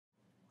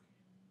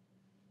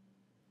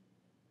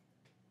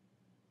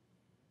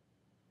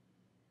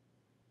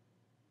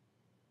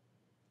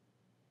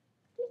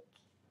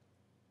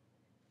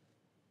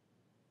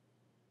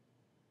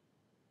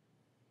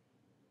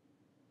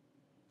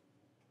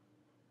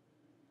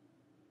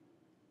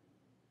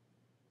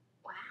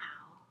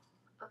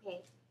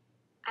Okay,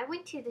 I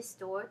went to the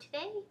store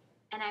today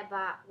and I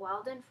bought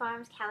Walden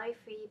Farms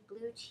calorie-free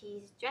blue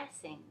cheese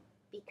dressing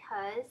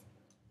because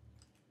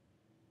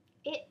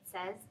it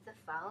says the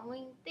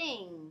following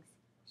things: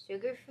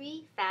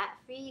 sugar-free,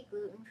 fat-free,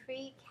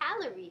 gluten-free,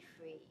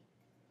 calorie-free.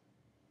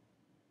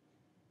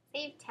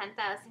 Save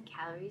 10,000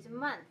 calories a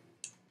month.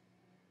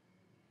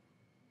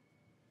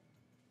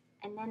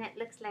 And then it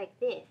looks like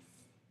this.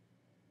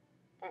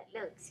 It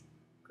looks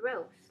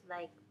gross,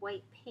 like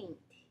white paint.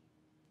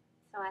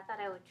 So I thought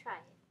I would try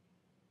it.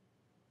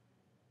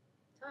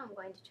 So I'm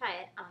going to try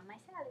it on my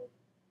salad.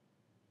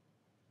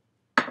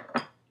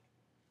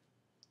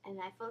 And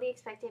I fully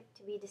expect it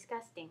to be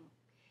disgusting.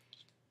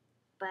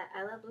 But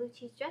I love blue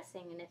cheese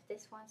dressing, and if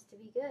this wants to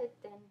be good,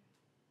 then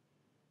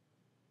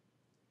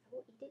I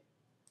will eat it.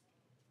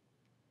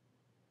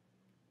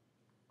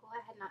 Oh,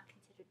 I had not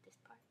considered this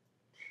part.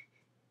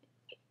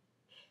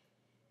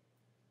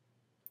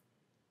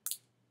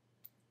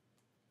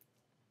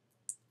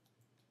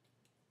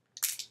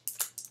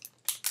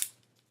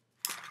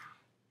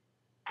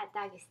 At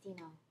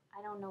D'Agostino.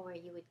 I don't know where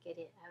you would get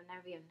it. I've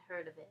never even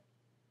heard of it.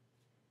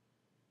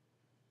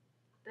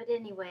 But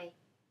anyway,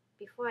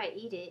 before I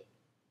eat it,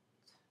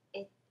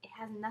 it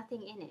has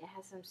nothing in it. It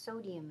has some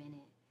sodium in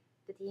it.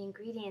 But the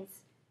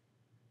ingredients,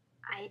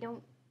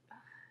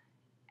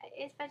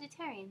 it's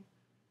vegetarian.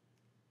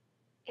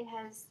 It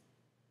has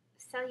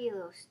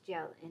cellulose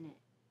gel in it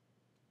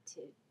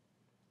to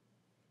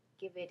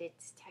give it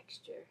its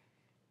texture.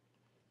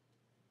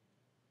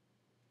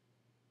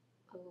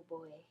 Oh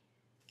boy.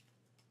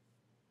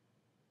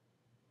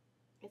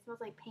 It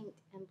smells like paint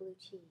and blue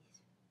cheese.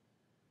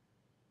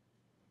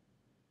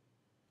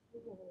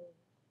 Ooh,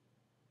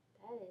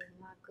 that is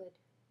not good.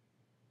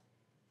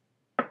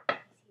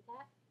 See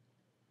that?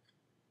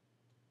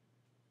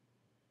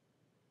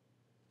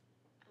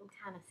 I'm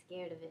kind of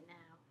scared of it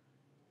now.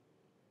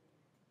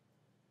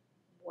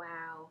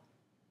 Wow.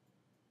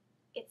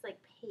 It's like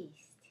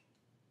paste.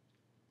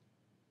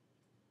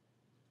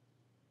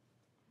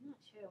 I'm not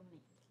sure I want to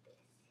eat this.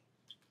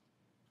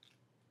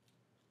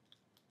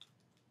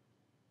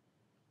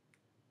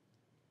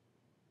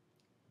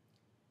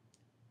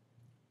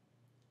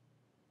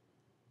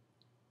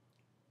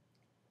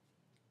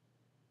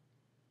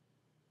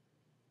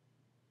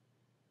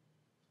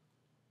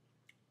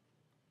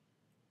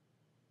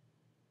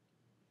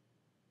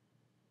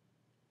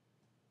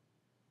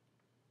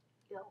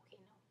 Yeah,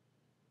 okay, no.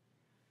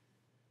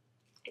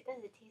 It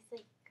does. It tastes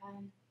like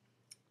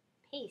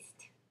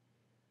paste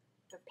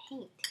or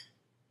paint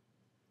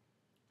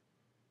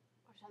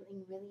or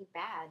something really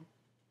bad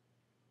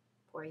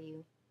for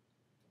you.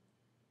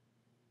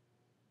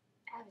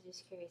 I was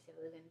just curious if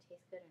it was going to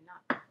taste good or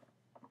not.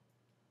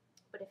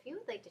 But if you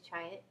would like to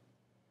try it,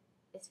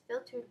 it's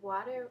filtered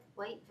water,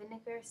 white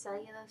vinegar,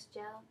 cellulose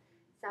gel,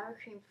 sour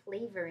cream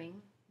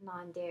flavoring,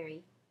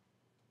 non-dairy,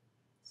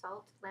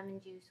 salt,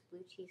 lemon juice,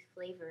 blue cheese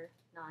flavor,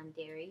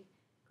 non-dairy,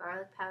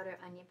 garlic powder,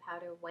 onion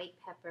powder, white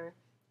pepper,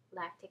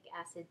 lactic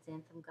acid,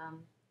 xanthan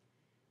gum,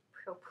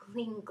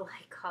 propylene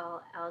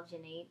glycol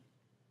alginate,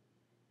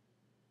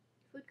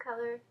 food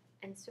color,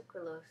 and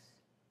sucralose.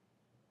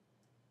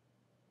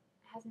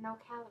 It has no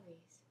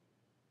calories,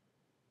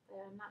 but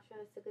I'm not sure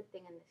that's a good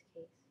thing in this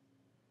case.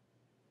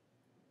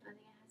 I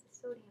think it has a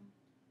sodium,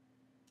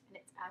 and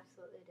it's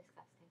absolutely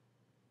disgusting.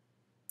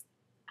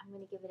 I'm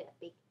going to give it a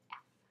big